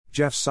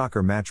Jeff's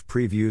Soccer Match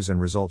Previews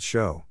and Results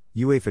Show,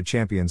 UEFA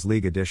Champions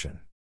League Edition.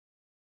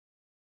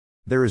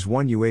 There is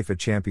one UEFA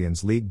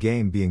Champions League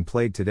game being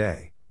played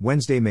today,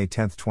 Wednesday, May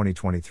 10,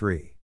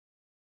 2023.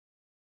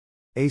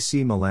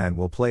 AC Milan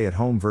will play at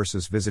home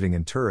versus visiting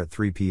Inter at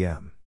 3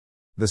 p.m.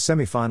 The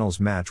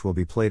semi-finals match will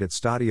be played at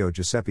Stadio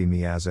Giuseppe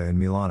Meazza in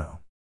Milano.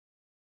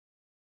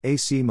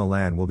 AC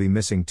Milan will be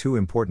missing two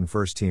important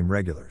first-team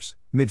regulars.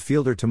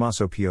 Midfielder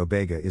Tommaso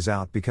Piobega is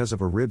out because of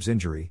a ribs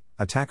injury,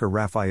 attacker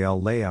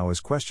Rafael Leao is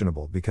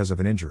questionable because of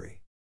an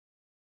injury.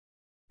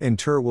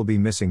 Inter will be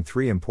missing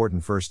three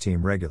important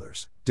first-team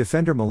regulars.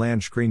 Defender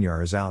Milan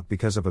Skriniar is out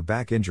because of a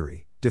back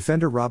injury,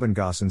 defender Robin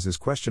Gosens is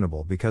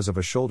questionable because of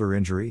a shoulder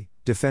injury,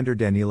 defender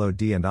Danilo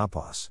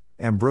Diandopoulos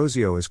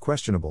Ambrosio is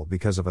questionable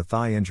because of a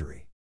thigh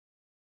injury.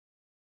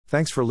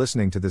 Thanks for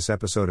listening to this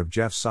episode of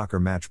Jeff's Soccer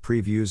Match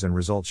Previews and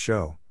Results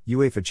Show,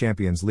 UEFA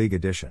Champions League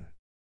Edition.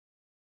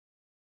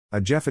 A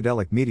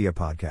Jeffadelic Media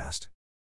Podcast.